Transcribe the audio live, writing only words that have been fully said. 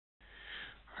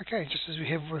Okay, just as we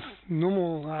have with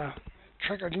normal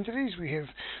trig identities, we have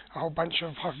a whole bunch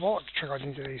of hyperbolic trig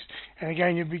identities. And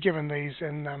again, you'll be given these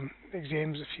in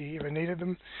exams if you ever needed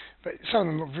them. But some of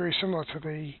them look very similar to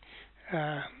the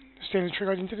standard trig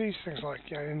identities. Things like,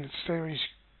 in the series,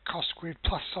 cos squared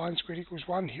plus sine squared equals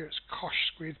 1. Here it's cos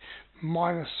squared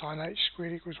minus sine h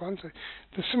squared equals 1. So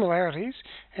the similarities,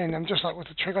 and just like with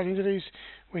the trig identities,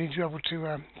 we need to be able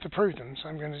to prove them. So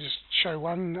I'm going to just show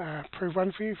one, prove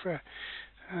one for you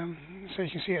so you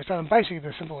can see it's done. Basically,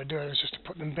 the simple way to do it is just to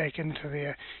put them back into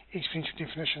their exponential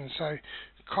definition. So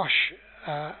cos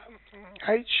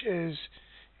h is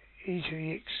e to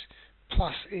the x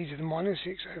plus e to the minus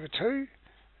x over 2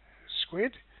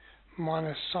 squared,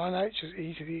 minus sine h is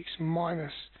e to the x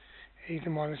minus e to the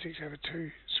minus x over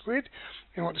 2 squared.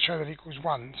 And we want to show that equals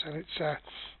 1. So let's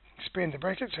expand the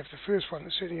brackets. So if the first one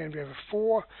is certainly going to be over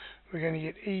 4, we're going to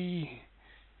get e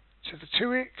to the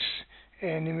 2x,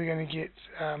 and then we're going to get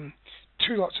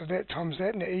 2 lots of that times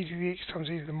that. Now e to the x times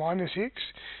e to the minus x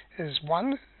is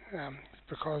 1,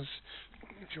 because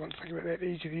if you want to think about that,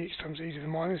 e to the x times e to the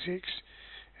minus x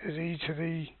is e to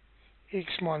the x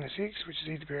minus x, which is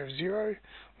e to the power of 0,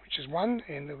 which is 1,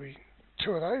 and there'll be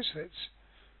 2 of those, so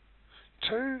that's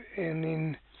 2, and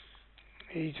then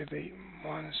e to the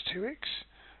minus 2x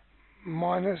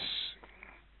minus,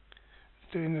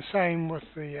 doing the same with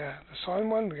the sine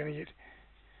one, we're going to get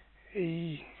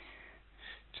e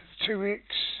to the 2x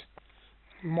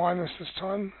minus this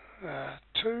time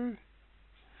 2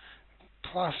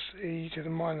 plus e to the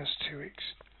minus 2x.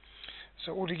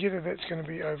 So altogether that's going to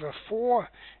be over 4,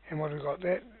 and what have we got?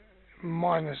 That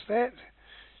minus that.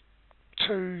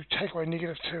 2 take away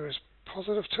negative 2 is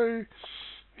positive 2,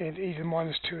 and e to the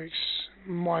minus 2x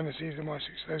minus e to the minus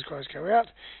x. Those guys go out,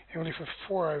 and we're left with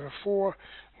 4 over 4,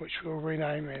 which we'll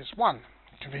rename as 1,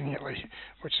 conveniently,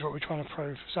 which is what we're trying to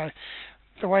prove. So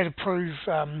the way to prove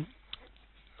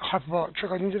hyperbolic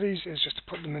trig identities is just to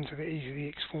put them into the e to the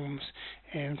x forms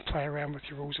and play around with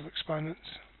your rules of exponents.